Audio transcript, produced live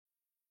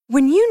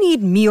When you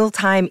need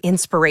mealtime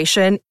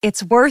inspiration,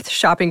 it's worth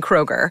shopping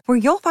Kroger, where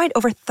you'll find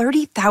over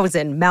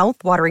 30,000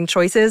 mouth-watering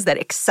choices that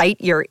excite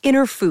your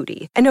inner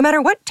foodie. And no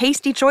matter what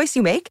tasty choice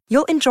you make,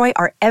 you'll enjoy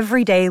our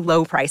everyday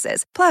low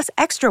prices, plus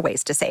extra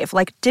ways to save,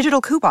 like digital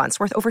coupons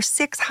worth over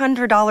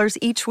 $600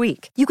 each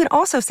week. You can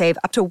also save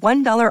up to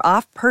 $1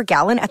 off per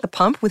gallon at the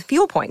pump with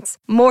fuel points.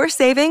 More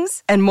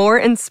savings and more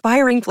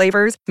inspiring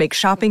flavors make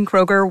shopping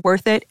Kroger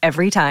worth it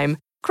every time.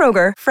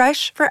 Kroger,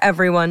 fresh for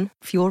everyone.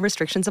 Fuel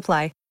restrictions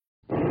apply.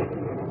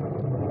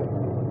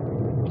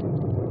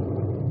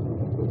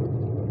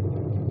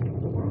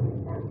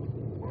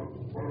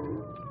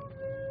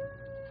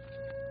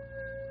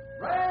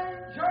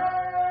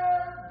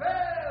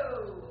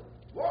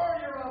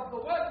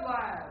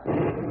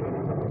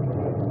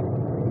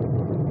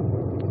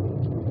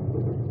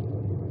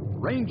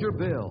 Ranger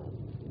Bill,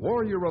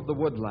 warrior of the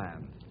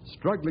woodland,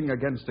 struggling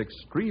against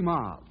extreme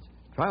odds,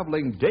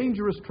 traveling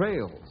dangerous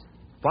trails,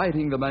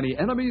 fighting the many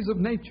enemies of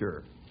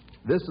nature.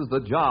 This is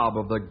the job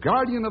of the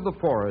guardian of the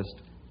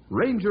forest,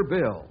 Ranger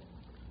Bill.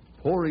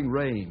 Pouring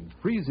rain,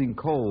 freezing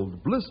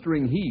cold,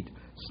 blistering heat,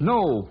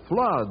 snow,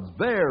 floods,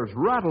 bears,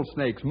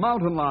 rattlesnakes,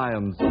 mountain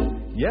lions.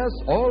 Yes,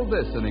 all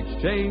this in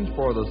exchange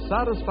for the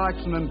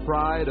satisfaction and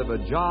pride of a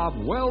job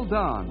well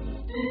done.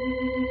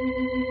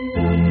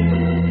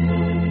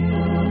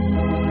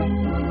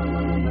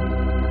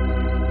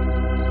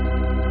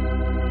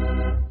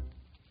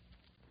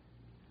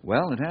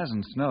 Well, it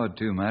hasn't snowed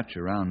too much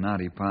around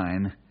Knotty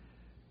Pine,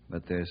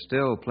 but there's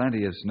still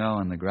plenty of snow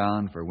on the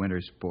ground for winter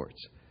sports.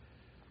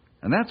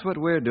 And that's what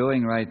we're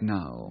doing right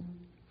now.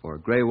 For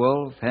Grey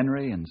Wolf,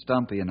 Henry, and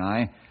Stumpy and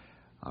I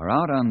are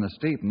out on the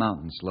steep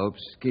mountain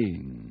slopes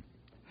skiing.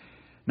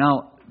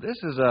 Now, this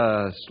is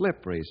a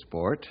slippery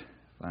sport,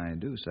 if I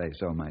do say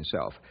so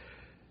myself.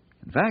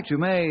 In fact, you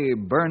may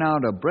burn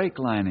out a brake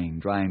lining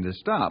trying to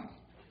stop.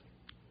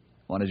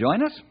 Want to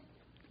join us?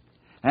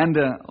 And,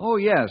 oh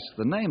yes,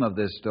 the name of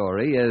this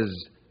story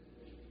is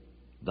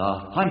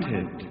The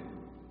Hunted.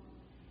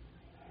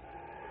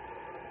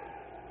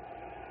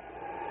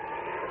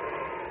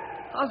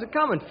 How's it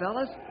coming,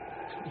 fellas?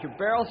 Your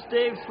barrel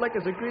staves slick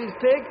as a greased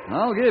pig?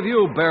 I'll give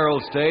you barrel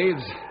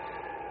staves.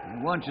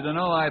 I want you to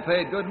know I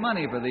paid good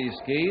money for these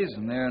skis,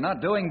 and they're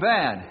not doing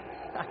bad.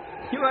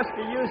 You must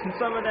be using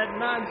some of that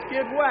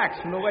non-skid wax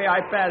from the way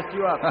I passed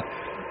you up.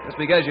 Just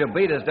because you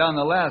beat us down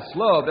the last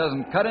slope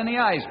doesn't cut any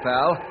ice,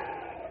 pal.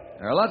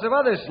 There are lots of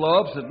other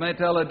slopes that may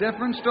tell a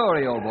different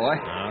story, old boy.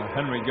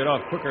 Henry got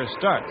off quicker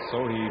start,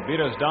 so he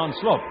beat us down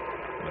slope.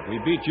 But we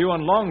beat you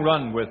on long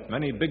run with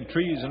many big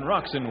trees and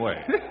rocks in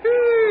way.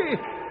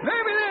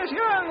 Maybe this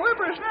young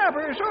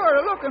whippersnapper is sort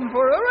of looking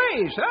for a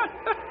race,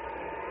 huh?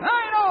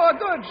 I know a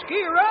good ski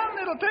run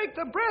that'll take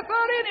the breath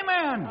out of any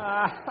man.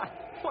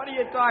 What are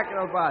you talking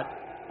about?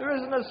 There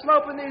isn't a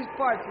slope in these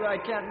parts that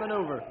I can't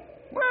maneuver.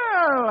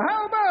 Well,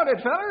 how about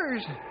it,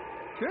 fellers?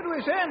 Should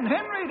we send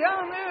Henry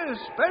down this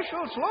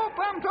special slope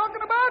I'm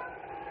talking about?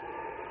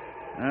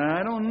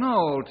 I don't know,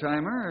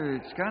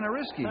 old-timer. It's kind of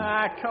risky.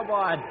 Come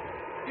on.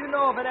 You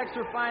know of an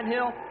extra fine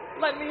hill?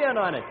 Let me in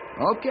on it.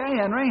 Okay,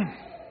 Henry.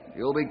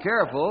 You'll be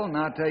careful,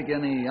 not take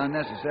any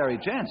unnecessary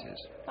chances.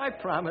 I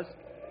promise.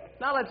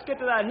 Now let's get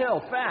to that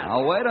hill fast.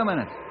 Now, wait a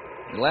minute.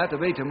 It'll have to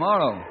be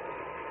tomorrow.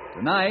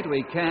 Tonight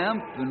we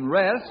camp and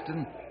rest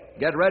and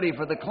get ready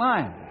for the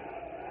climb.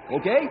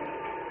 Okay?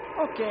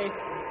 Okay.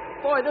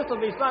 Boy, this'll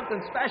be something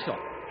special.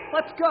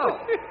 Let's go.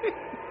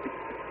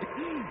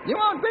 You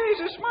won't be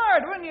so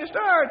smart when you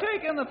start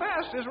taking the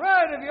fastest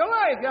ride of your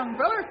life, young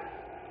feller.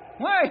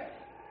 Why,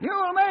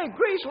 you'll make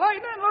Grease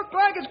Lightning look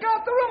like it's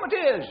got the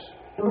rheumatiz.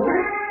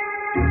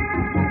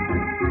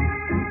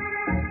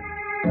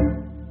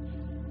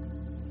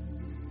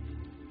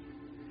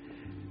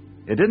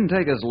 It didn't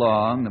take us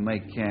long to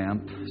make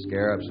camp,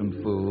 scare up some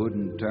food,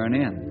 and turn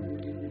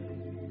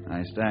in.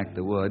 I stacked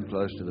the wood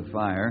close to the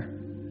fire,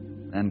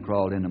 then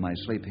crawled into my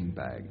sleeping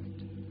bag.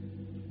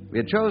 We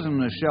had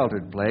chosen a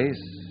sheltered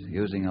place,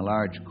 using a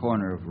large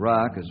corner of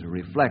rock as a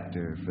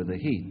reflector for the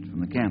heat from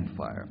the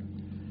campfire.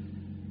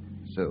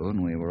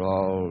 Soon we were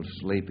all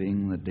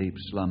sleeping the deep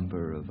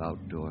slumber of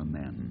outdoor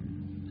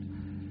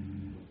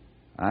men.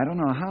 I don't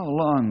know how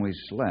long we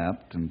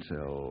slept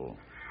until...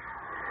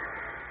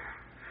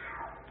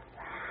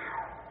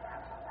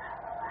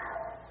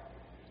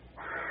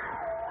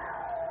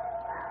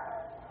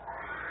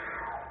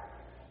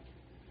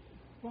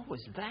 What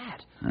was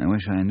that? I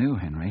wish I knew,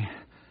 Henry.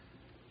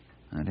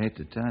 I'd hate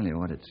to tell you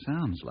what it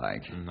sounds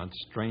like. That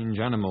strange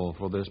animal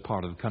for this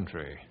part of the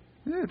country.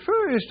 At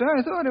first,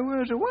 I thought it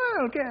was a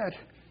wildcat.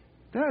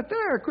 That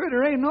there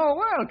critter ain't no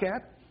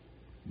wildcat.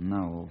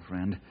 No, old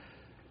friend.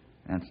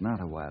 That's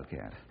not a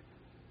wildcat.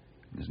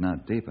 It's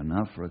not deep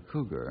enough for a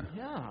cougar.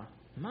 Yeah,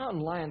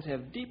 mountain lions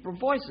have deeper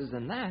voices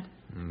than that.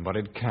 But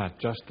it cat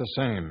just the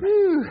same.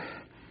 Whew.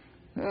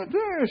 That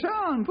there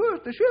sound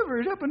puts the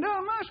shivers up and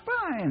down my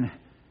spine.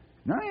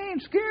 And I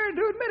ain't scared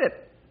to admit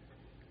it.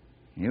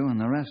 You and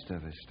the rest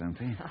of us,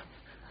 Stumpy.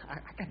 I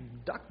got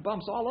duck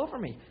bumps all over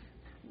me.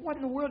 What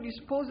in the world do you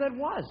suppose that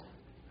was?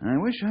 I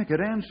wish I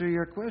could answer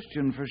your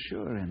question for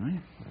sure,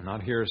 Henry.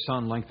 Not hear a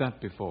sound like that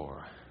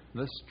before.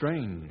 This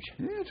strange.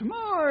 It's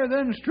more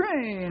than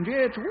strange.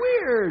 It's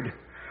weird.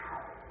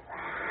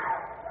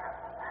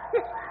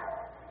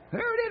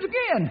 There it is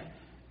again.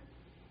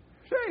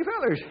 Say,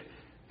 fellers,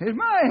 is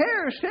my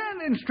hair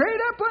standing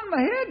straight up on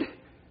my head?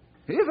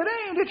 If it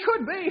ain't, it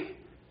should be.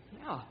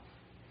 Yeah.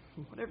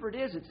 Whatever it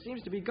is, it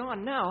seems to be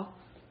gone now.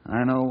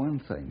 I know one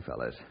thing,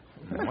 fellas.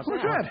 What's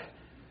that?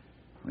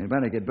 We'd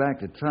better get back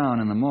to town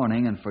in the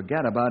morning and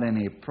forget about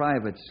any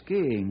private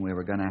skiing we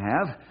were going to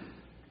have.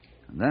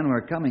 And then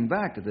we're coming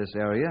back to this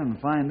area and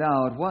find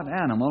out what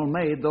animal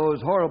made those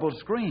horrible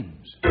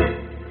screams.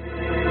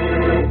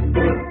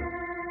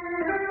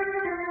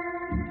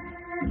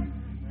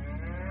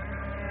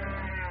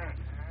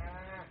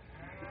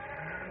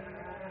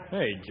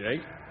 Hey,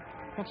 Jake.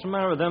 What's the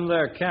matter with them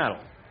there cattle?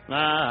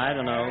 I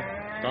don't know.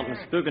 Something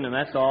spooking them,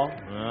 that's all.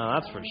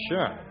 That's for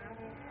sure.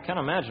 Can't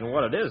imagine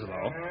what it is,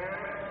 though.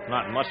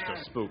 Not much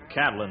to spook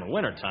cattle in the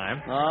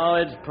wintertime. Oh,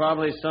 it's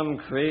probably some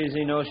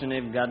crazy notion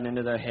they've gotten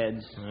into their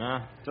heads.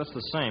 Yeah, just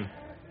the same.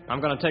 I'm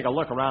going to take a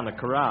look around the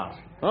corrals.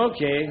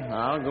 Okay,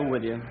 I'll go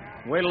with you.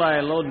 Wait till I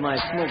load my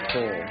smoke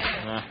pole.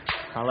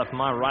 I left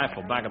my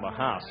rifle back at the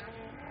house.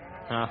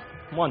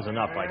 One's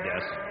enough, I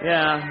guess.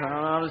 Yeah,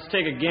 I'll just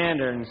take a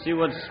gander and see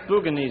what's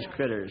spooking these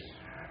critters.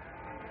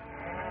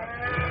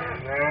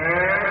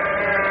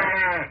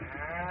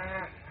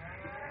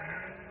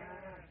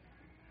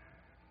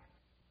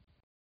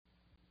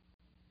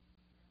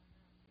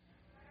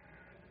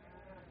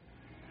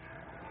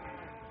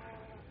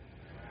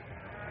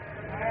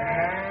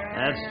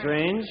 That's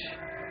strange.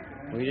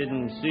 We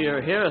didn't see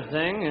or hear a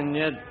thing, and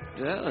yet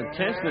the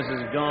tenseness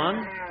is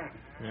gone.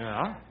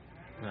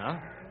 Yeah.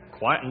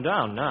 Quieting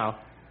down now.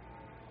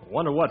 I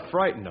wonder what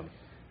frightened them.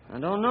 I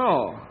don't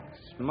know.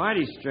 It's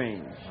mighty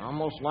strange.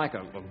 Almost like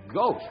a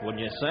ghost,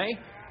 wouldn't you say?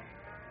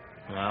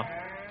 Well,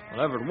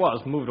 whatever it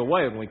was moved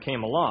away when we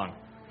came along.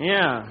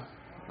 Yeah.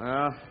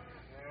 Well,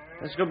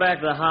 let's go back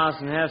to the house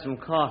and have some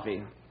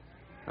coffee.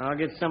 I'll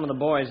get some of the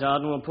boys out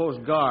and we'll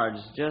post guards,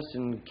 just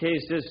in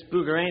case this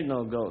spooker ain't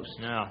no ghost.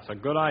 Yeah, it's a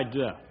good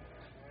idea.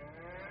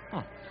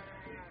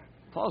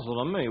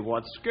 Puzzle to me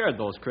what scared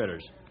those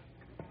critters.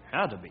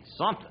 Had to be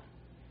something.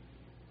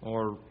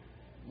 Or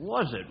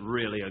was it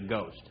really a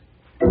ghost?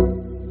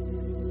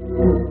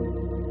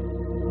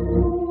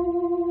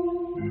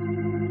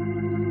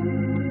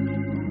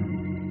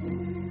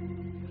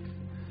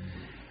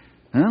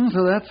 And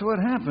so that's what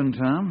happened,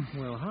 Tom.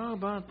 Well, how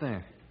about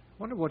that?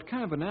 Wonder what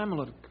kind of an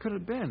animal it could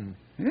have been.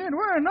 It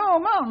weren't no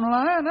mountain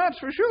lion, that's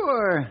for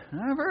sure.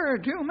 I've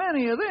heard too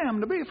many of them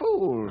to be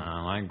fooled.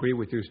 I agree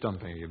with you,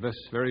 Stumpy. This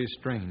very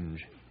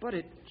strange. But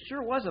it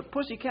sure was a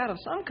pussycat of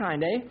some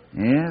kind, eh?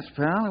 Yes,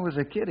 pal, it was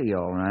a kitty,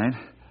 all right.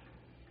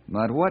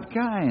 But what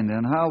kind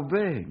and how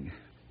big?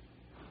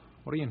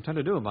 What do you intend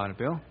to do about it,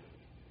 Bill?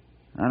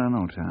 I don't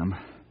know, Tom.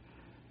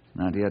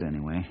 Not yet,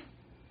 anyway.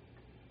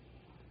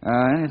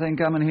 Anything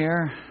coming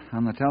here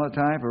on the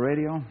teletype or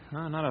radio?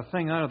 Not a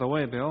thing out of the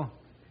way, Bill.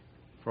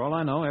 For all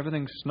I know,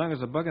 everything's snug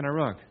as a bug in a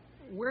rug.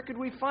 Where could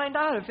we find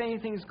out if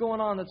anything's going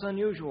on that's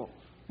unusual?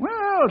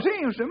 Well, it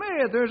seems to me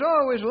that there's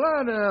always a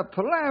lot of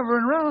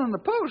palavering around the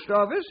post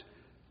office.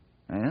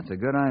 Hey, that's a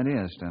good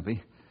idea,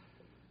 Stumpy.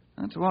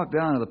 Let's walk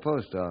down to the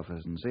post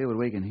office and see what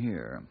we can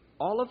hear.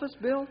 All of us,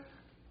 Bill?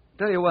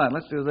 Tell you what,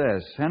 let's do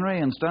this. Henry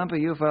and Stumpy,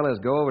 you fellas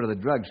go over to the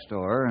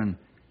drugstore, and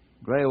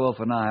Grey Wolf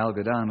and I'll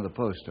go down to the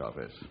post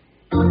office.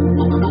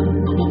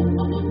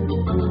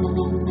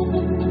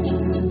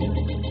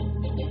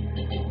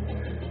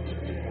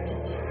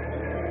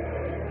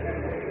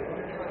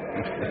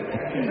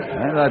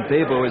 I thought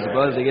people were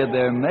supposed to get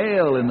their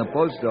mail in the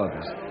post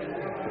office.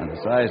 On the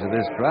size of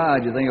this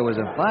crowd, you'd think it was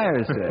a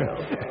fire sale.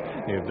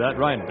 If that's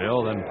right,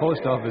 Bill, then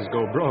post office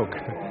go broke.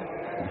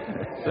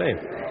 Say,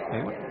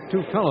 what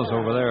two fellows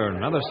over there on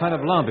the other side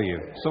of the lobby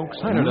you're so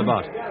excited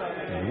about?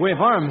 They wave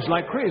arms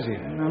like crazy.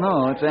 I don't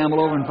know. Let's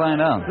amble over and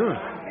find out. Good.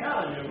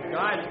 You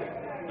guys,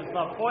 it's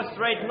the fourth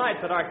straight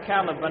night that our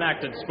cattle have been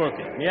acted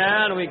spooky.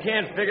 Yeah, and we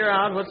can't figure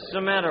out what's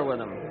the matter with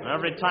them.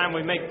 Every time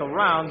we make the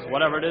rounds,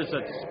 whatever it is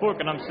that's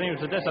spooking them seems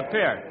to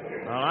disappear.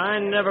 Well, I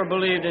never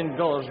believed in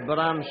ghosts, but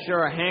I'm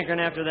sure hankering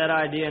after that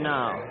idea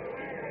now.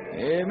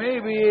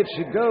 Maybe it's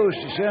a ghost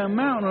of some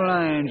mountain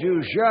lions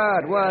you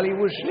shot while he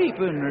was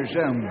sleeping or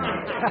something.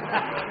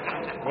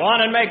 Go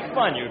on and make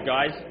fun, you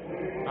guys.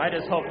 I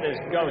just hope this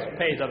ghost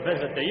pays a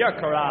visit to your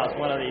corrals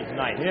one of these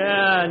nights.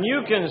 Yeah, and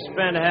you can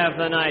spend half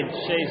the night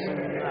chasing...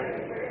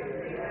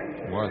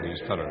 Who are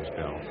these fellows,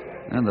 Bill?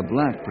 They're the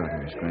Black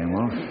Brothers, Grey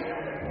Wolf.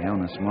 They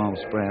own a small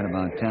spread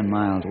about 10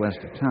 miles west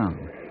of town.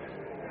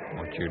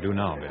 What you do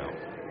now, Bill?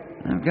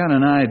 I've got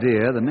an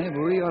idea that maybe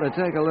we ought to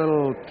take a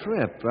little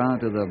trip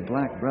out to the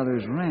Black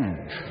Brothers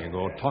Ranch. You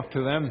go talk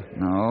to them?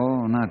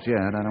 No, not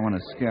yet. I don't want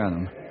to scare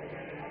them.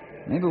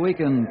 Maybe we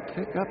can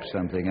pick up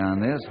something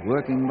on this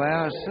working by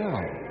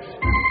ourselves.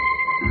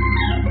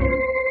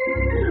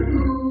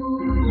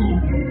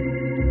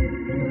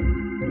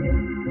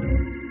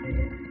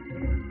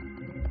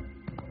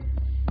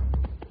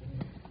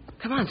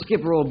 Come on,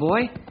 Skipper, old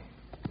boy.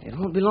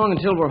 Won't be long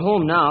until we're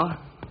home now.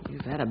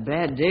 We've had a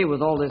bad day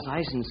with all this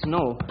ice and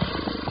snow.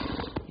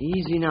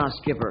 Easy now,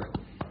 Skipper.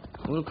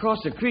 We'll cross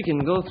the creek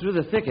and go through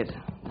the thicket.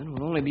 Then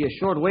we'll only be a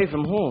short way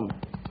from home.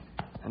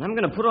 And I'm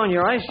going to put on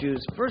your ice shoes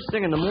first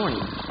thing in the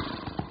morning.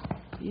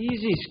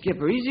 Easy,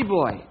 Skipper. Easy,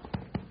 boy.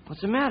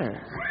 What's the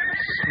matter?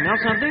 Smell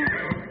something?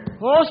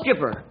 Oh,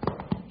 Skipper.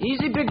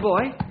 Easy, big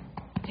boy.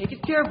 Take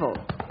it careful.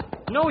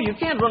 No, you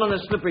can't run on the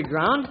slippery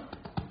ground.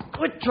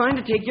 Quit trying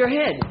to take your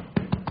head.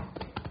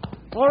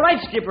 All right,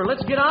 Skipper,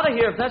 let's get out of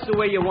here if that's the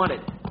way you want it.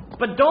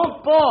 But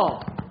don't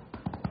fall.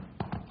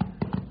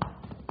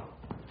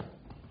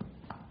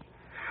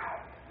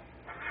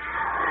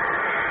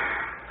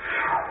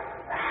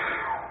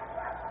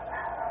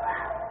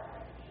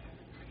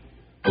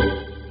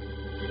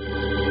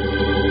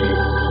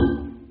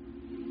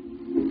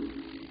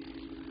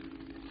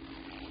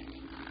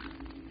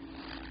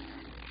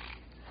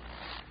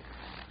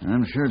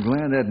 I'm sure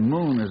glad that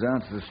moon is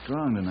out so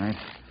strong tonight.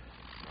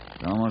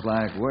 It's almost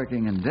like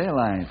working in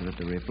daylight with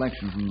the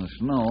reflection from the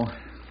snow.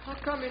 How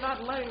come you're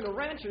not letting the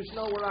ranchers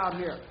know we're out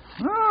here?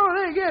 Oh,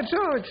 they get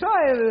so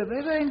excited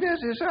they think this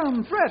is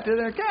some threat to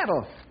their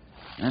cattle.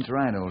 That's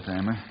right,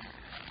 old-timer.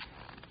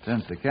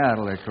 Since the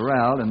cattle are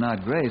corralled and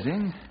not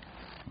grazing,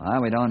 why,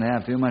 we don't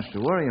have too much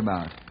to worry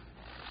about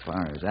as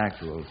far as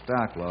actual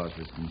stock loss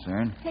is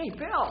concerned. Hey,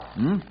 Bill.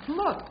 Hmm?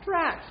 Look,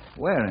 tracks.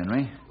 Where,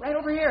 Henry? Right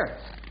over here.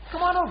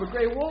 Come on over,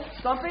 Grey Wolf.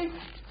 Stumpy.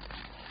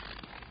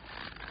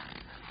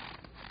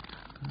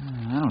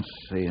 I don't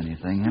see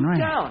anything, Henry.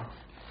 Down.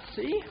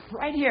 See?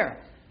 Right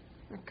here.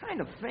 They're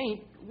kind of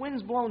faint.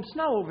 Wind's blowing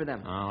snow over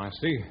them. Oh, I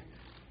see.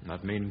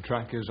 That mean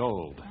track is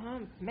old.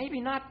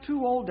 Maybe not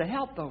too old to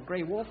help, though,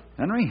 Grey Wolf.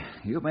 Henry,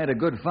 you've made a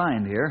good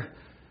find here.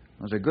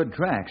 Those are good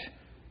tracks.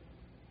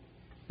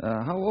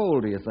 How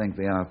old do you think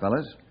they are,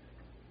 fellas?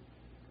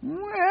 Well,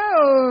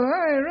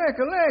 I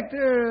recollect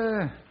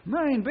they're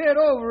nine bit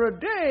over a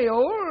day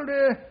old.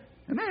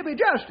 Maybe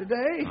just a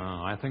day.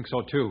 I think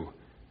so, too.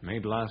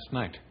 Made last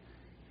night.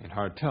 Ain't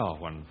hard tell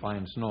when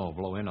fine snow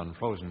blow in on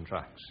frozen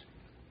tracks.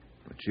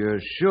 But you're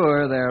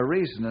sure they're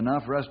recent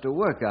enough for us to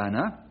work on,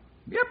 huh?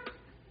 Yep.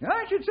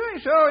 I should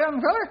say so,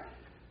 young feller.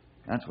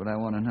 That's what I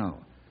want to know.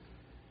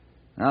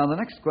 Now, the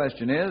next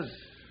question is,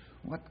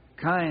 what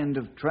kind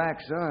of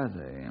tracks are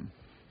they?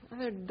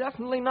 They're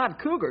definitely not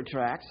cougar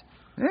tracks.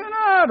 They're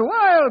not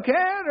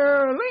wildcat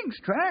or lynx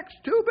tracks.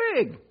 Too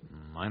big.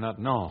 I not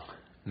know.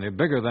 They're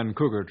bigger than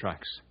cougar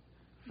tracks.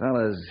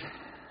 Fellas,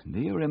 do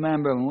you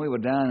remember when we were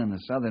down in the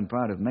southern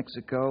part of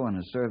Mexico on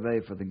a survey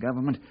for the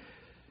government?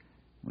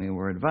 We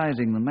were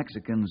advising the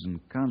Mexicans in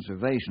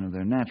conservation of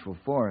their natural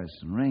forests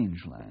and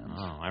rangelands.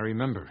 Oh, I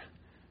remember.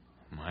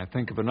 I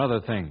think of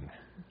another thing.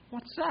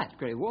 What's that,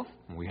 Grey Wolf?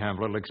 We have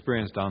little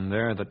experience down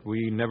there that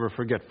we never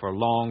forget for a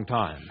long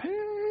time. Hey,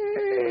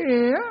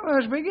 that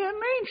must be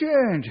getting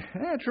ancient.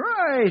 That's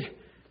right.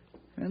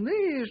 And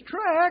these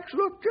tracks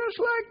look just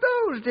like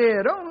those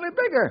did, only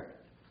bigger.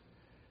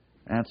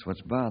 That's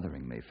what's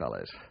bothering me,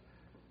 fellas.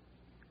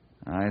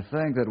 I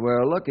think that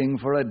we're looking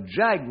for a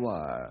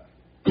jaguar.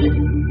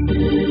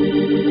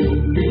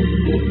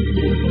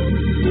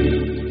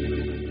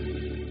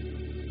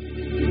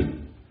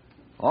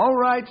 All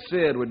right,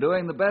 Sid, we're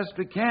doing the best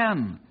we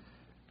can.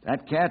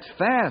 That cat's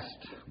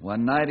fast.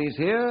 One night he's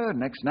here,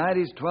 next night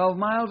he's 12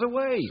 miles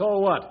away. So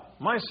what?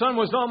 My son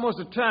was almost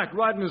attacked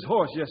riding his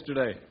horse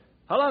yesterday.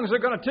 How long is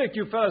it going to take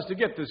you fellas to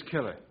get this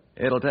killer?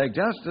 It'll take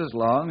just as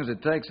long as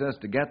it takes us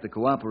to get the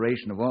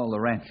cooperation of all the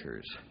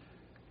ranchers.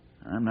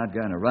 I'm not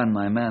going to run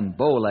my men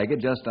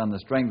bow-legged just on the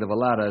strength of a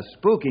lot of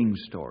spooking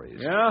stories.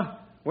 Yeah?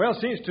 Well,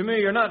 seems to me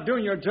you're not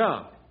doing your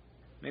job.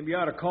 Maybe you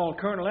ought to call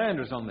Colonel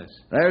Anders on this.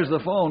 There's the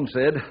phone,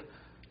 Sid.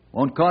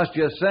 Won't cost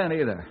you a cent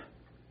either.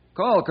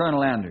 Call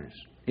Colonel Anders.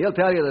 He'll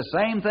tell you the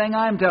same thing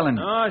I'm telling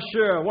you. Ah,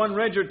 sure. One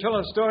ranger tell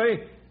a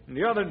story, and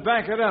the other'd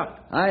back it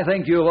up. I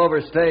think you've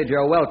overstayed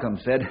your welcome,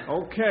 Sid.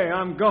 Okay,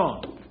 I'm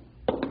gone.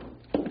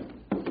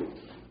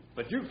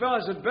 But you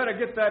fellas had better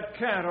get that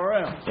cat or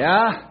else.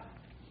 Yeah?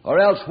 Or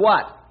else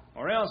what?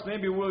 Or else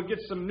maybe we'll get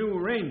some new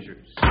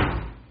rangers.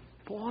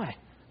 Boy,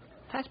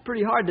 that's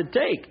pretty hard to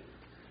take.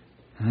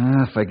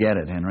 Forget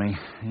it, Henry.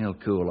 He'll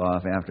cool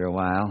off after a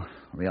while,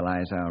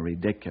 realize how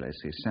ridiculous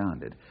he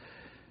sounded.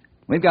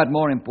 We've got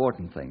more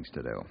important things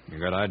to do. You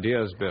got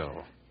ideas,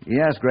 Bill?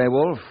 Yes, Grey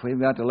Wolf. We've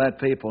got to let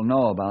people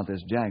know about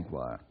this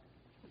jaguar.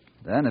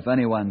 Then, if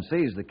anyone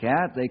sees the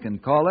cat, they can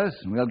call us,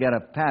 and we'll get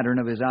a pattern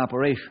of his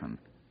operation.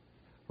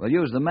 We'll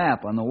use the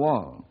map on the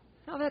wall.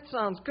 Now, that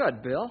sounds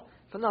good, Bill.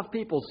 If enough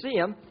people see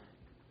him.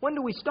 When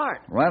do we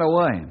start? Right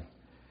away.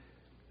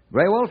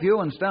 Grey Wolf, you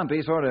and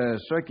Stumpy sort of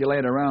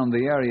circulate around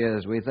the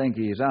areas we think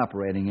he's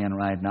operating in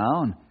right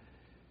now and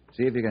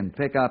see if you can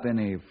pick up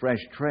any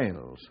fresh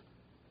trails.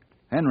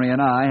 Henry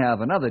and I have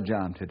another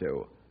job to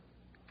do.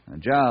 A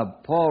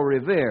job Paul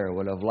Revere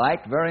would have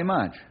liked very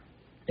much.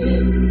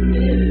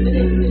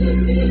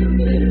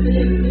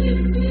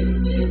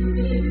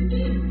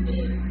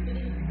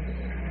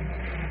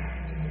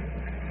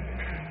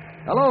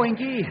 Hello,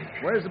 Inky.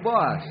 Where's the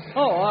boss?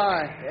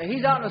 Oh,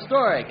 he's out in the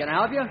store. Can I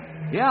help you?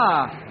 Yeah,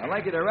 I'd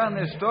like you to run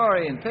this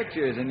story in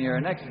pictures in your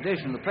next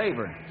edition of the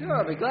paper. Sure,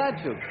 I'll be glad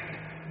to.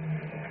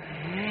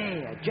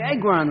 Hey, a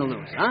jaguar on the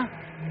loose, huh?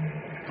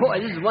 Boy,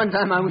 this is one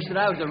time I wish that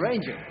I was a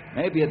ranger.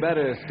 Maybe you'd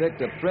better stick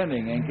to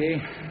printing, Inky.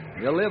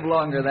 You'll live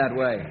longer that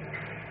way.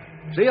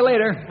 See you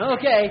later.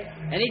 Okay,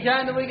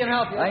 anytime that we can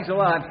help you. Thanks a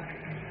lot.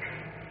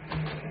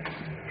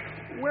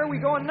 Where are we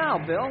going now,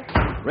 Bill?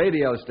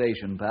 Radio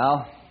station,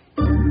 pal.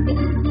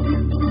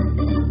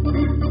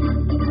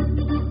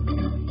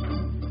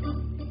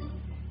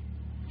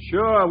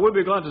 Sure, we'll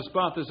be glad to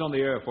spot this on the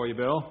air for you,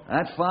 Bill.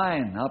 That's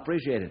fine. I'll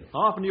appreciate it. How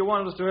often do you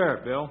want us to air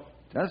it, Bill?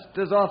 Just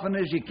as often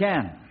as you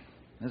can.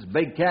 This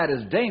big cat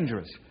is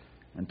dangerous,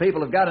 and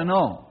people have got to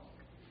know.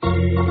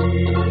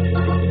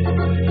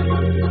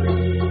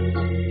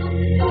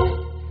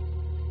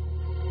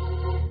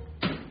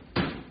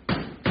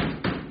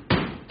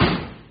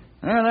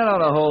 Well, that ought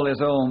to hold this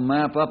old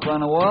map up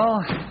on the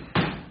wall.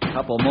 A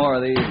couple more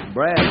of these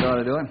brads ought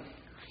to do it.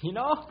 You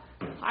know,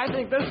 I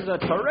think this is a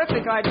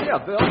terrific idea,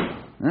 Bill.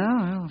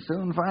 Well, we'll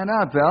soon find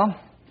out, pal.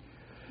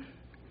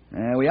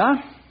 There we are.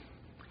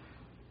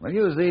 We'll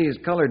use these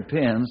colored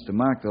pins to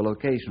mark the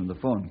location of the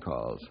phone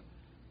calls.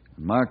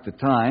 And mark the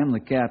time the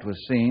cat was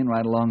seen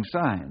right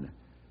alongside.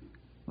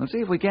 We'll see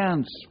if we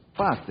can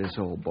spot this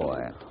old boy.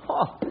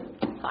 Oh,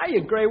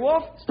 hiya, Grey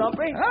Wolf.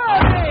 Stumpy.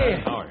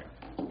 Hey! How are you?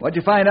 What'd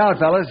you find out,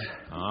 fellas?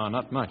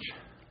 Not much.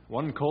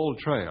 One cold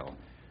trail.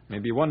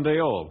 Maybe 1 day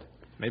old.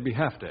 Maybe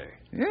half day.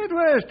 It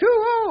was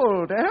too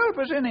old to help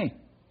us any.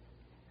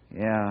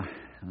 Yeah,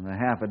 with a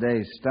half a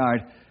day's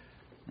start,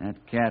 that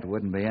cat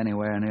wouldn't be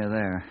anywhere near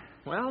there.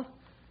 Well,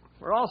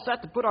 we're all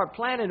set to put our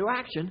plan into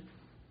action.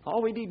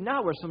 All we need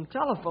now are some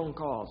telephone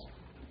calls.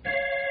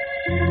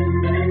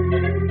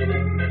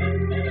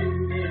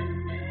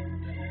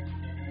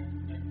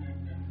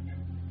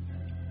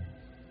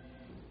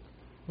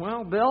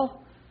 Well,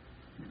 Bill,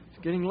 it's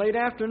getting late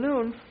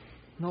afternoon.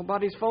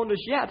 Nobody's phoned us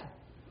yet.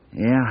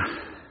 Yeah.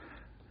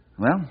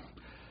 Well,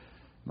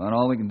 about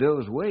all we can do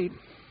is wait.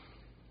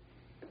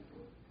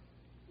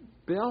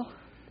 Bill,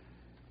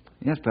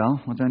 Yes,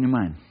 pal. What's on your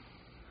mind?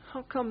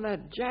 how come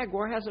that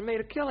jaguar hasn't made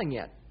a killing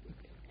yet?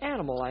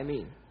 Animal, I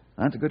mean.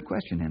 That's a good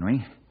question,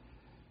 Henry.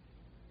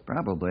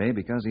 Probably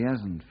because he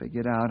hasn't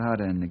figured out how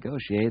to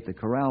negotiate the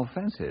corral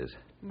fences.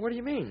 What do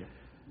you mean?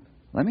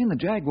 I mean, the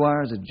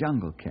jaguar is a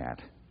jungle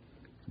cat.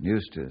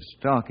 Used to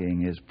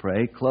stalking his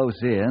prey close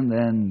in,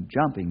 then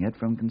jumping it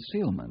from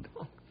concealment.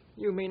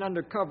 You mean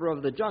under cover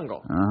of the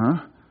jungle?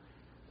 Uh-huh.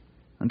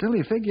 Until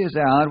he figures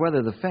out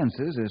whether the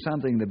fences are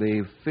something to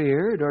be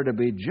feared or to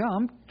be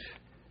jumped,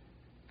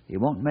 he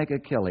won't make a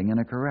killing in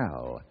a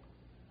corral.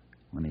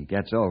 When he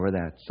gets over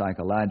that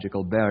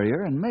psychological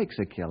barrier and makes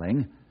a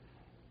killing,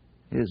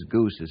 his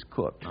goose is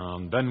cooked.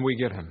 Then we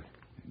get him.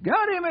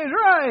 Got him is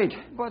right.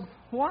 But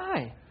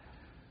why?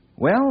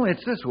 Well,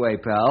 it's this way,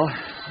 pal.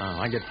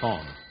 I get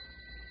phone.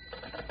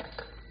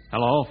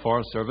 Hello,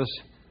 Forest Service.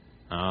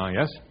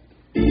 Yes?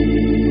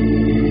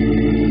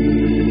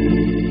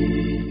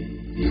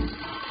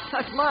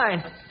 That's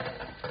mine.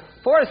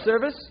 Forest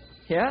Service,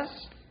 yes?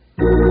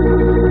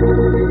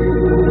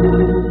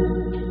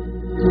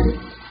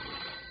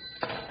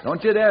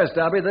 Don't you dare,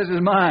 Stubby. This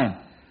is mine.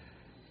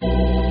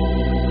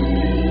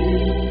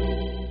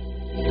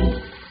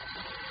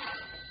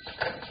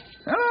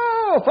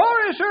 Hello,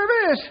 Forest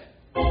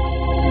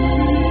Service.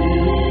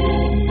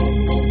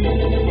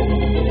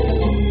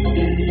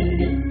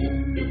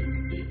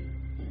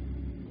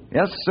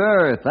 Yes,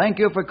 sir. Thank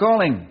you for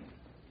calling.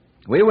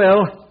 We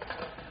will.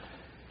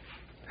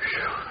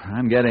 Whew,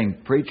 I'm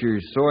getting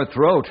preacher's sore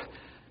throat.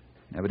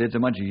 Never did so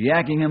much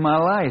yakking in my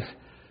life.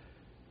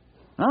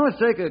 Now let's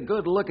take a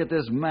good look at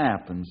this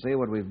map and see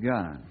what we've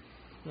got.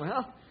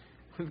 Well,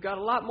 we've got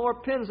a lot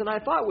more pins than I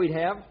thought we'd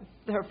have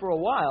there for a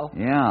while.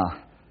 Yeah.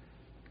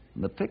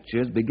 The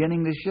picture's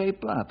beginning to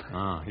shape up.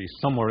 He's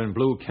somewhere in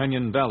Blue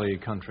Canyon Valley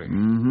country.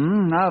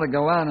 Mm-hmm. Now to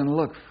go out and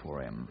look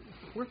for him.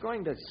 We're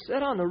going to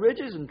sit on the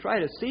ridges and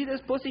try to see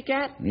this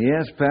pussycat?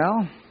 Yes,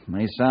 pal.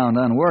 May sound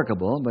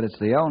unworkable, but it's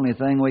the only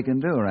thing we can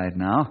do right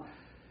now.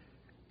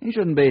 He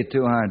shouldn't be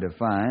too hard to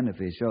find if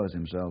he shows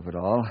himself at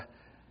all.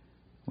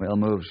 We'll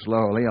move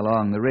slowly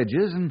along the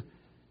ridges, and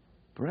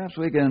perhaps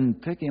we can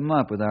pick him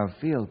up with our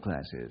field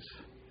glasses.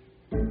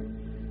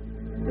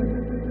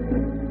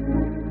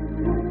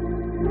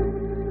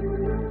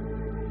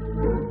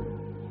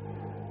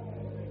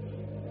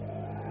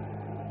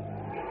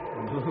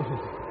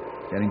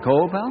 Getting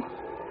cold, pal?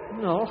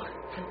 No.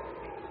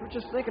 We're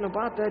just thinking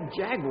about that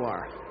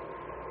jaguar.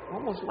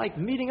 Almost like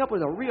meeting up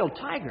with a real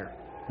tiger.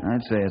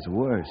 I'd say it's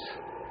worse.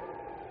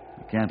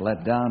 We can't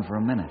let down for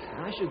a minute.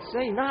 I should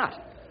say not.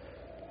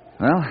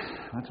 Well,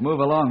 let's move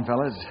along,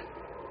 fellas.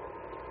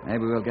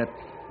 Maybe we'll get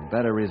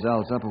better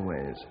results up a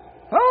ways.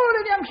 Hold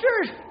it,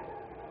 youngsters.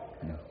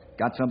 You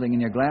got something in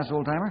your glass,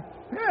 old-timer?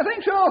 Yeah, I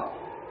think so.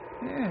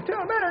 Yeah,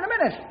 tell better in a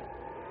minute.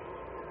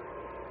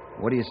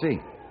 What do you see?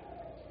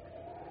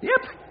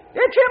 Yep,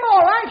 it's him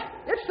all right.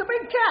 It's the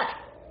big cat.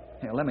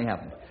 Here, let me have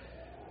him.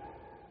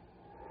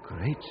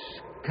 Great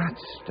Scott,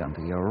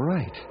 Stumpy, you're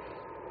right.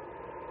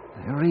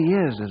 There he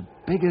is, as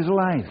big as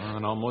life.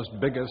 And almost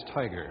big as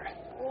Tiger.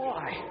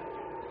 Boy,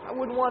 I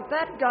wouldn't want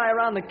that guy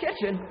around the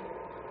kitchen.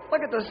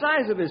 Look at the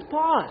size of his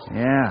paws.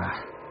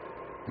 Yeah.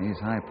 These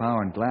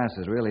high-powered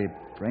glasses really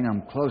bring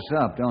them close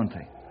up, don't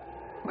they?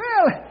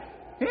 Well,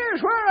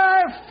 here's where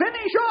I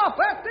finish off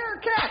that there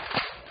cat.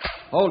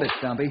 Hold it,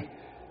 Stumpy.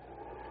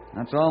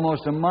 That's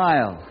almost a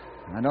mile.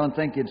 I don't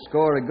think you'd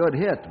score a good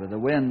hit with the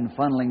wind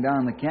funneling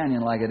down the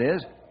canyon like it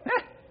is.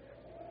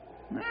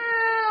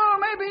 Well,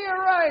 maybe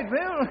you're right,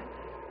 Bill.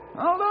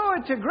 Although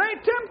it's a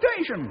great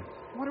temptation.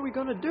 What are we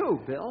going to do,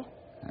 Bill?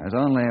 There's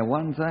only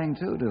one thing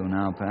to do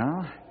now,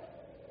 pal.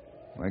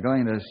 We're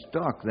going to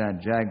stalk that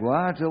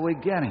jaguar till we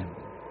get him.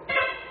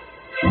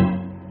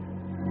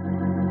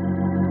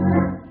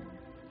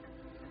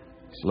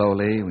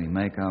 Slowly, we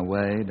make our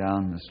way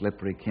down the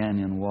slippery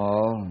canyon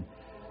wall and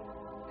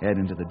head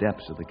into the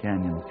depths of the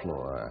canyon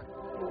floor,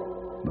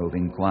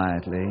 moving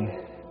quietly,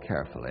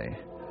 carefully.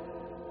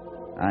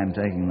 I'm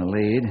taking the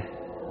lead,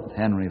 with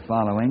Henry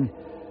following,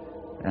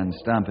 and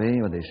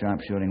Stumpy with his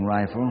sharpshooting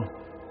rifle,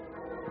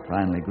 and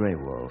finally Grey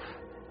Wolf,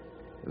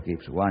 who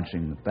keeps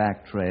watching the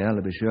back trail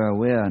to be sure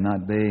we're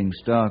not being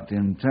stalked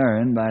in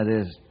turn by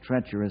this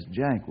treacherous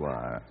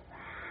jaguar.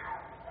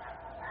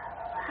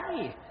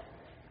 Hey,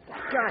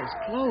 that guy's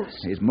close.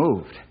 He's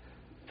moved.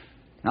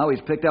 Now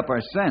he's picked up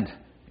our scent.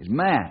 He's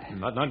mad.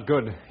 Not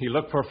good. He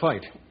looked for a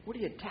fight. Would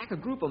he attack a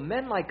group of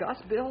men like us,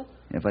 Bill?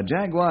 If a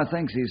jaguar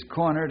thinks he's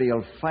cornered,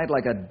 he'll fight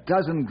like a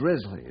dozen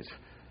grizzlies.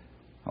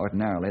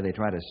 Ordinarily, they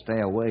try to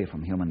stay away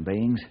from human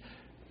beings,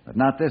 but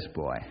not this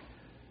boy.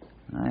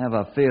 I have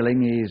a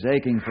feeling he's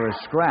aching for a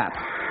scrap.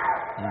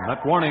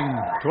 That warning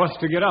to us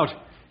to get out.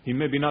 He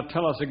maybe not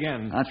tell us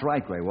again. That's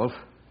right, Grey Wolf.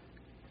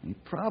 He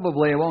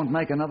probably won't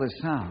make another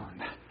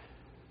sound.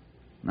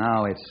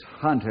 Now it's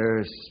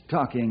hunter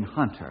stalking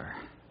hunter.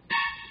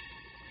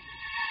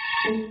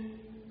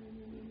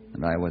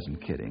 And I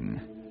wasn't kidding.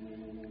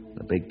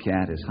 The big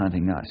cat is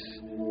hunting us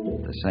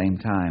at the same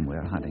time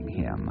we're hunting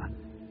him.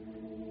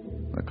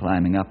 We're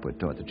climbing upward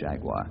toward the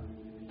jaguar.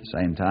 At the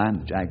same time,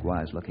 the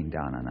jaguar is looking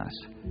down on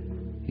us.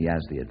 He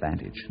has the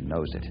advantage,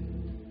 knows it.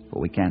 But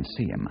we can't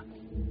see him,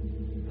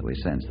 though we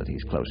sense that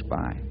he's close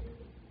by.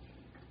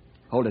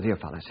 Hold it here,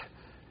 fellas.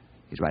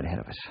 He's right ahead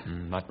of us.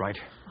 Not right.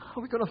 How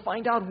are we going to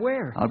find out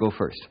where? I'll go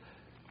first.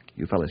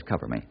 You fellas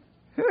cover me.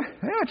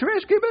 That's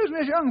risky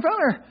business, young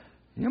feller.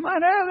 You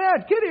might have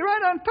that kitty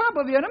right on top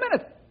of you in a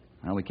minute.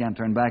 Well, we can't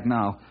turn back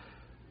now.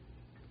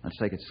 Let's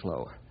take it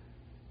slow.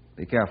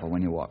 Be careful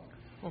when you walk.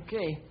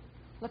 Okay,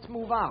 let's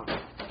move out.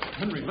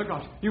 Henry, look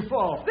out. You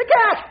fall. The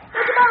cat!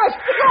 It's a mouse!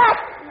 The cat!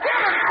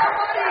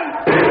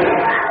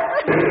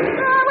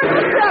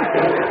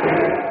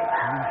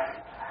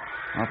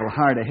 Awful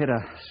hard to hit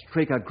a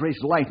streak of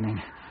greased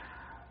lightning.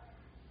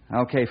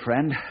 Okay,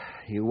 friend.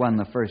 You won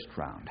the first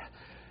round.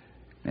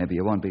 Maybe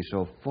you won't be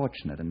so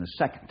fortunate in the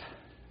second.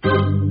 I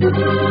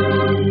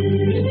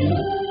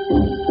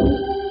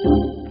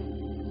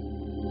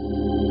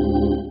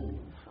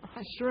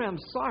sure am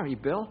sorry,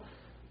 Bill.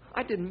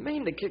 I didn't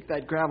mean to kick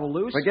that gravel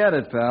loose. Forget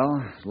it,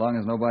 pal, as long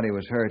as nobody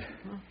was hurt.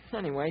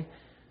 Anyway,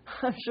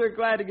 I'm sure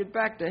glad to get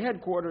back to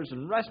headquarters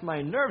and rest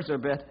my nerves a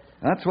bit.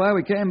 That's why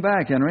we came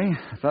back, Henry.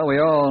 I thought we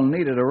all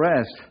needed a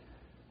rest.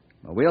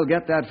 But we'll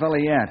get that fella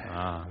yet.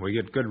 We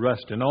get good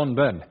rest in own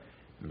bed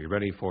and be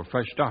ready for a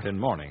fresh start in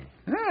morning.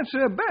 That's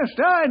the best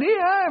idea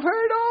I've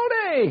heard all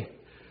day.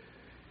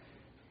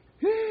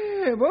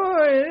 Yeah,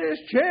 boy, this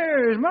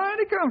chair is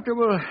mighty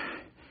comfortable.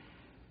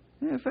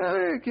 The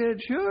feller could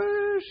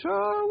sure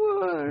saw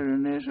wood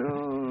in this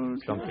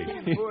old... Stumpy.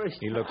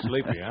 He looks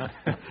sleepy, huh?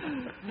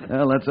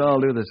 Well, let's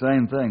all do the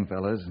same thing,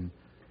 fellas, and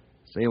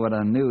see what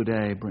a new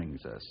day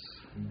brings us.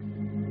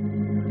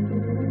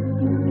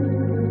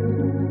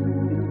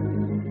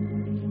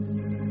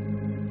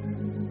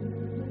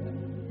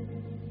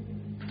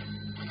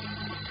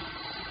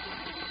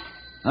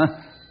 Huh?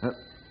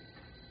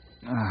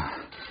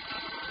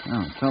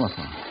 Oh,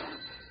 telephone.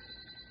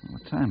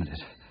 What time is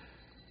it?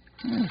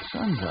 The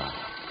sun's out.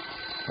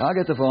 I'll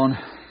get the phone.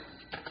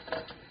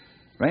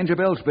 Ranger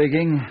Bill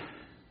speaking.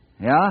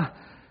 Yeah?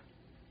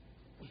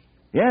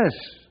 Yes.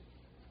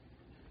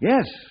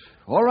 Yes.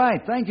 All right,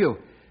 thank you.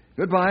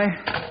 Goodbye.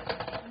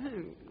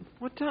 Hey,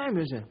 what time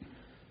is it?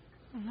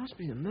 It must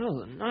be the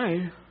middle of the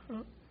night.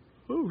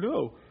 Oh,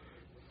 no.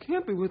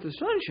 Can't be with the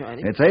sun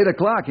shining. It's 8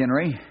 o'clock,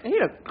 Henry. 8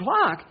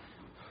 o'clock?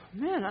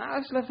 Man,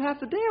 I slept half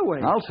the day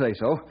away. I'll say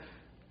so.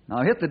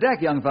 Now hit the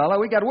deck, young fella.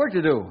 We got work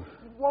to do.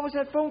 What was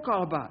that phone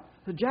call about?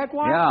 The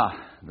jaguar? Yeah.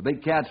 The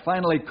big cat's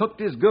finally cooked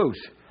his goose.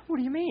 What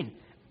do you mean?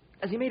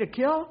 Has he made a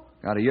kill?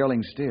 Got a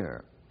yearling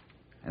steer.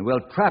 And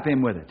we'll trap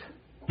him with it.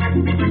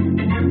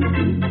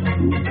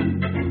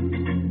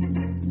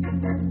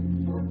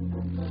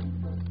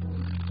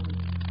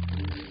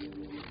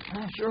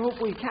 I sure hope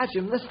we catch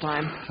him this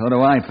time. So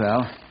do I,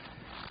 pal.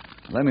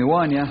 Let me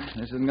warn you,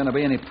 this isn't going to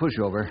be any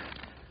pushover.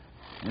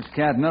 This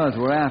cat knows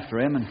we're after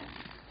him, and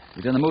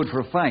he's in the mood for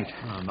a fight.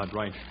 Not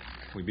right.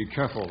 We be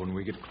careful when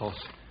we get close.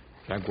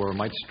 Jaguar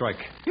might strike.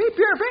 Keep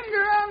your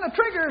finger on the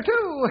trigger,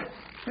 too.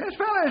 This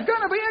fella's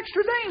gonna be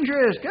extra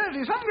dangerous because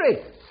he's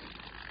hungry.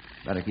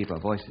 Better keep our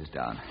voices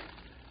down.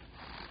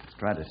 Let's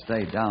try to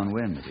stay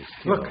downwind of his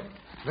kill. Look,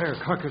 there,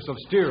 carcass of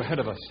steer ahead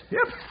of us.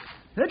 Yep.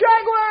 The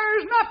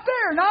jaguar's not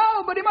there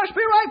now, but he must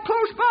be right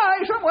close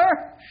by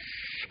somewhere.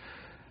 Shh.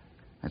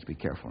 Let's be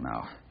careful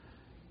now.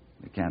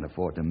 We can't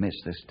afford to miss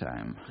this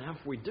time. Now,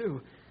 if we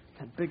do,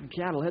 that big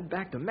cat will head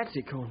back to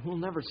Mexico and we'll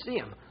never see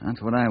him.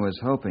 That's what I was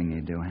hoping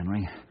he'd do,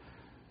 Henry.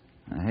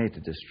 I hate to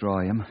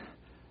destroy him,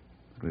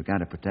 but we've got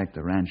to protect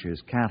the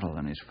rancher's cattle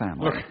and his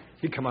family. Look,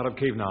 he come out of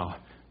cave now.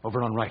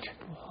 Over on right.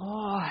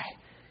 Boy,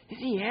 is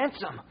he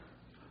handsome.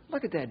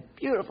 Look at that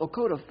beautiful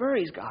coat of fur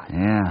he's got.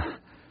 Yeah.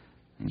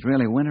 He's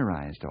really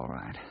winterized, all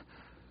right.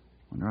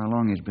 Wonder how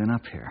long he's been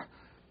up here.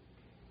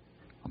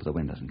 Hope the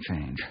wind doesn't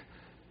change.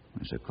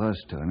 We're so close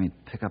to him,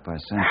 he'd pick up our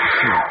scent to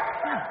see it.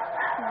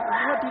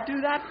 What'd you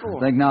do that for? I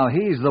think now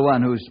he's the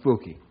one who's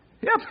spooky.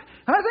 Yep,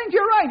 I think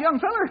you're right, young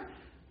feller.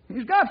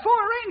 He's got 4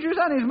 rangers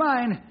on his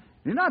mind.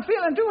 He's not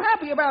feeling too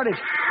happy about it.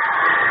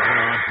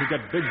 He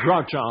got big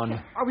grouch on.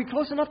 Are we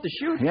close enough to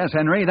shoot? Yes,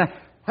 Henry.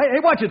 Hey,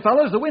 watch it,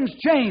 fellas. The wind's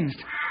changed.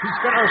 He's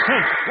got our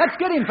scent. Let's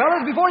get him,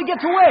 fellas, before he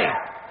gets away.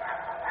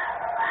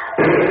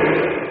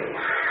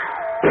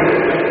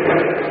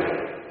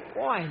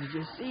 Boy, did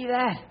you see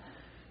that?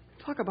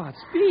 Talk about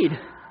speed.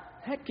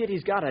 That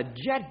kitty's got a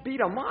jet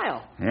beat a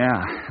mile.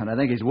 Yeah, and I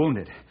think he's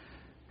wounded.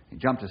 He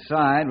jumped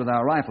aside with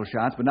our rifle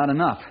shots, but not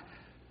enough.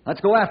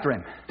 Let's go after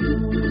him.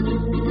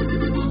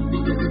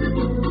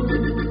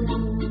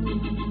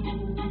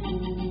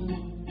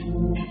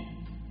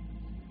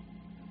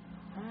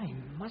 He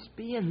must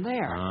be in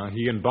there.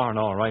 He and Barn,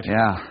 all right.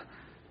 Yeah.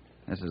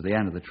 This is the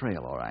end of the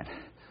trail, all right.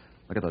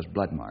 Look at those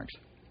blood marks.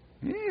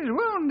 He's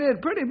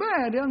wounded pretty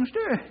bad,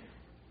 youngster.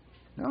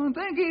 Don't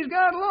think he's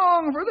got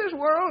long for this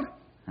world.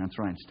 That's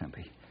right,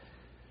 Stumpy.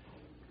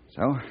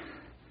 So,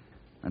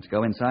 let's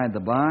go inside the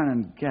barn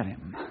and get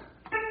him.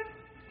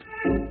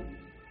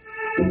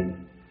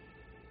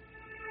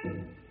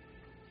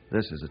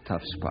 This is a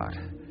tough spot.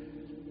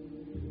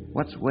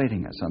 What's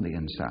waiting us on the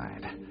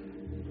inside?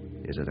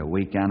 Is it a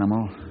weak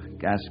animal,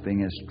 gasping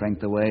his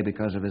strength away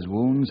because of his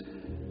wounds?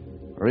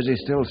 Or is he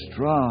still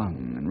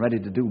strong and ready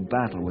to do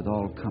battle with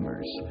all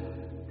comers?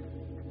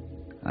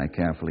 I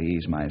carefully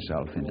ease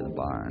myself into the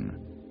barn,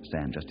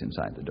 stand just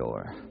inside the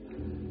door.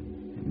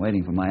 I'm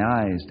waiting for my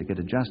eyes to get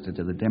adjusted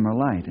to the dimmer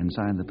light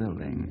inside the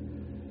building.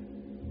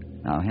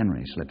 Now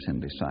Henry slips in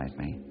beside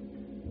me.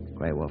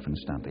 Grey Wolf and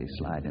Stumpy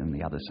slide in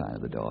the other side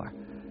of the door.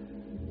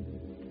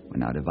 We're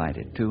now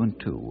divided 2 and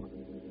 2.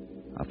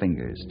 Our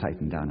fingers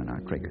tighten down on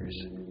our triggers.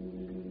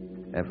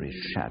 Every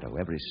shadow,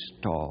 every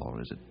stall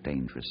is a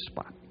dangerous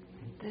spot.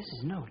 This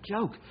is no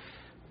joke.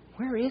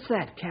 Where is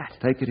that cat?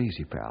 Take it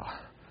easy, pal.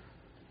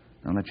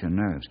 Don't let your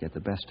nerves get the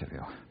best of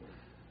you.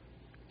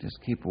 Just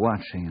keep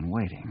watching and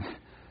waiting.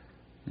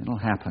 It'll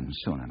happen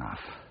soon enough.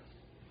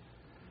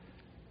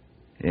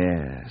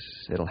 Yes,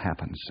 it'll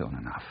happen soon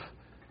enough.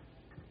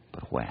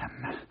 But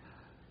when?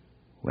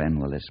 When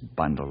will this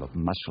bundle of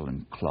muscle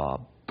and claw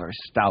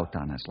burst out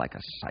on us like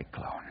a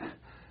cyclone?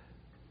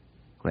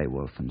 Grey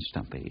Wolf and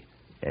Stumpy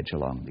edge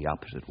along the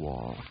opposite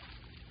wall,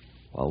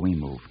 while we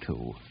move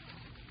too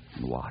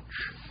and watch,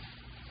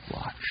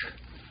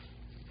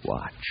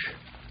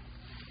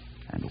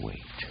 and wait.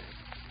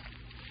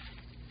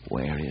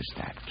 Where is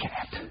that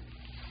cat?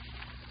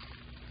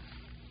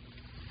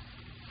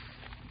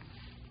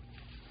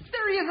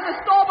 There he is in a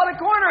stall by the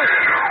corner.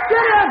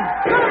 Get him!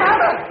 Get him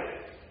out of it!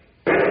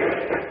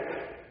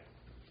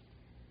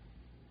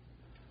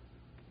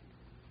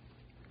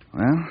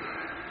 Well,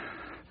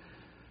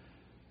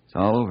 it's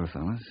all over,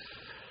 fellas.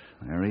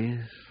 There he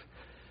is.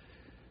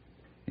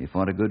 He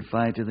fought a good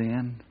fight to the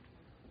end.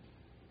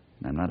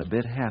 And I'm not a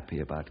bit happy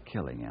about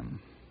killing him.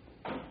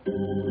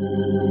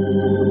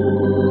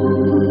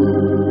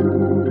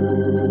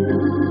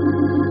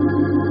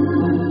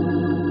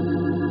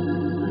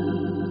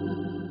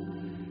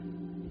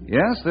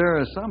 Yes, there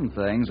are some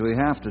things we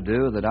have to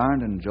do that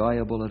aren't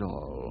enjoyable at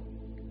all.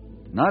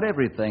 Not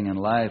everything in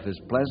life is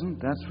pleasant,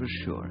 that's for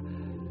sure.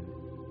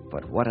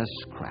 But what a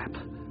scrap.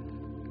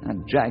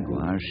 That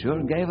jaguar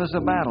sure gave us a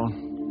battle.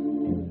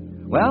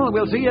 Well,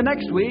 we'll see you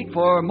next week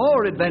for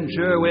more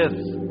adventure with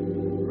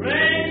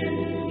Ranger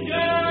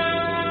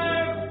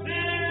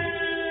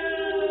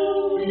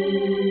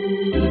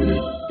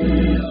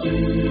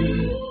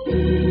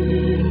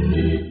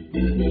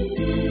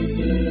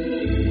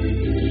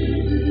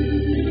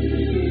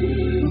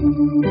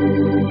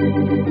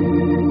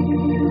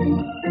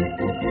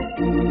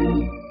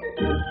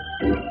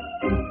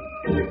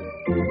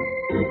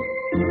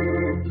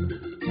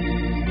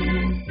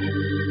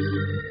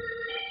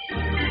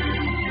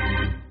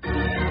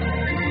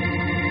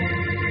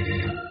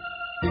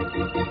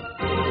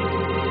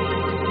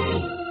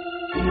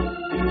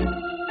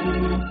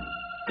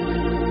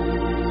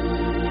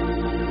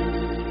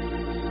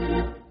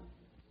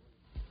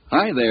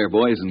Hi there,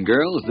 boys and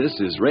girls. This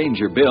is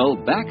Ranger Bill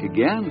back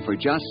again for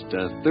just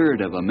a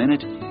third of a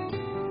minute.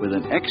 with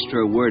an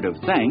extra word of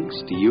thanks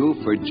to you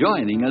for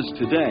joining us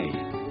today.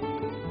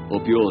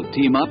 Hope you'll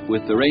team up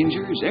with the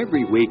Rangers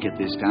every week at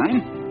this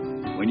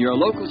time when your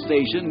local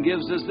station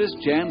gives us this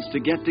chance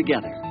to get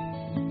together.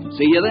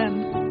 See you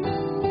then.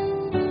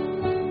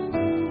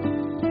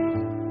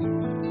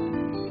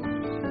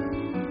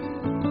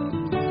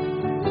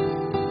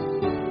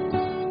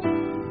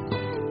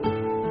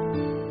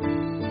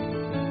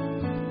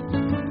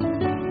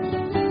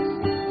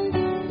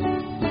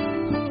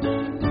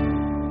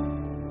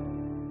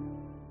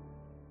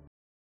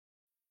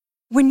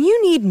 When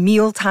you need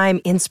mealtime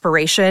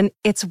inspiration,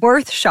 it's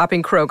worth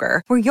shopping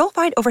Kroger, where you'll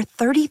find over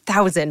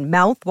 30,000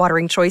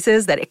 mouth-watering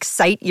choices that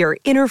excite your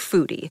inner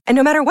foodie. And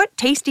no matter what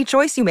tasty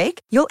choice you make,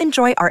 you'll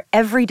enjoy our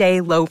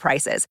everyday low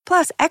prices,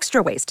 plus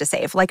extra ways to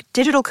save, like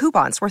digital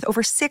coupons worth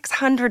over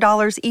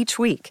 $600 each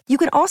week. You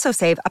can also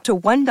save up to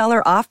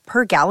 $1 off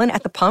per gallon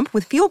at the pump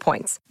with fuel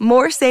points.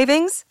 More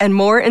savings and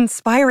more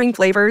inspiring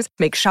flavors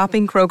make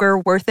shopping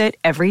Kroger worth it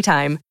every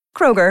time.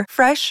 Kroger,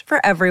 fresh for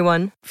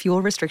everyone.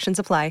 Fuel restrictions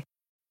apply.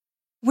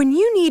 When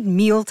you need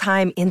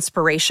mealtime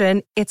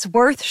inspiration, it's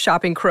worth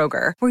shopping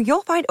Kroger, where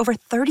you'll find over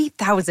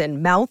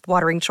 30,000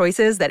 mouth-watering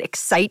choices that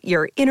excite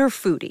your inner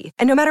foodie.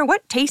 And no matter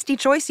what tasty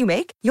choice you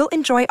make, you'll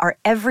enjoy our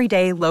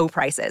everyday low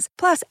prices,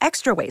 plus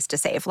extra ways to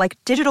save, like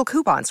digital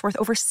coupons worth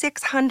over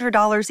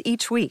 $600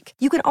 each week.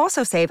 You can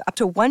also save up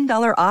to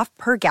 $1 off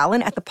per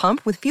gallon at the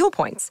pump with fuel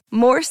points.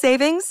 More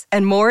savings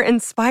and more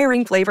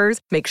inspiring flavors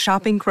make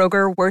shopping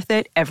Kroger worth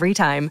it every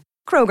time.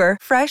 Kroger,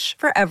 fresh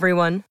for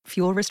everyone.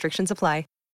 Fuel restrictions apply.